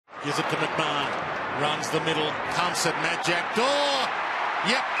Gives it to McMahon. Runs the middle. Pumps it. Majak Daw.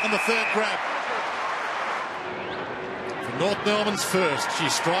 Yep, on the third grab. For North Melbourne's first. She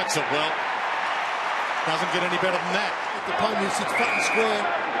strikes it well. Doesn't get any better than that. The opponent sits front and square.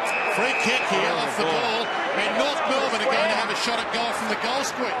 Free kick here off the ball. And North Melbourne are going to have a shot at goal from the goal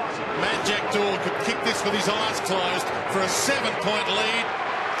square. Majak Daw could kick this with his eyes closed for a 7-point lead.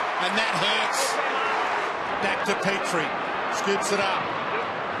 And that hurts. Back to Petrie. Scoops it up.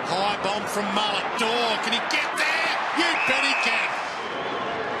 High bomb from Mullet. Daw, can he get there? You bet he can.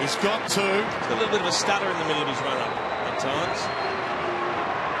 He's got two. He's got a little bit of a stutter in the middle of his run-up at times.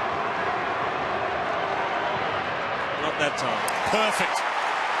 Not that time. Perfect.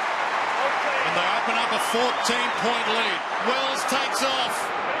 And they open up a 14-point lead. Wells takes off.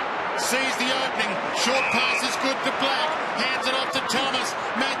 Sees the opening. Short pass is good to Black. Hands it off to Thomas.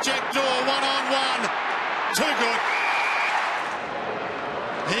 Majak Daw, one-on-one. Too good.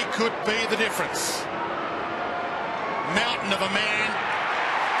 He could be the difference. Mountain of a man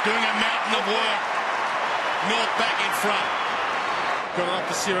doing a mountain of work. North back in front. Got it off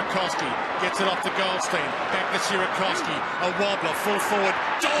to Sierakowski. Gets it off to Goldstein. Back to Sierakowski. A wobbler, full forward.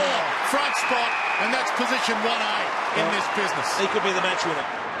 Daw, front spot. And that's position 1A in this business. He could be the match winner.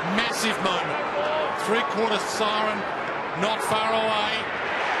 Massive moment. Three-quarter siren. Not far away.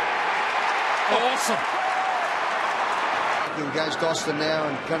 Awesome. In goes Dostin now,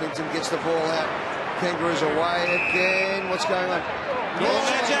 and Cunnington gets the ball out. Kangaroos away again. What's going on?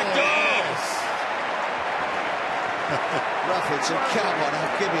 Majak Daw! Ruffordson, come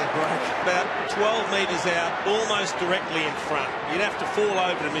on, give me a break. About 12 metres out, almost directly in front. You'd have to fall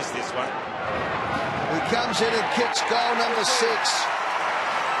over to miss this one. He comes in and kicks goal number 6.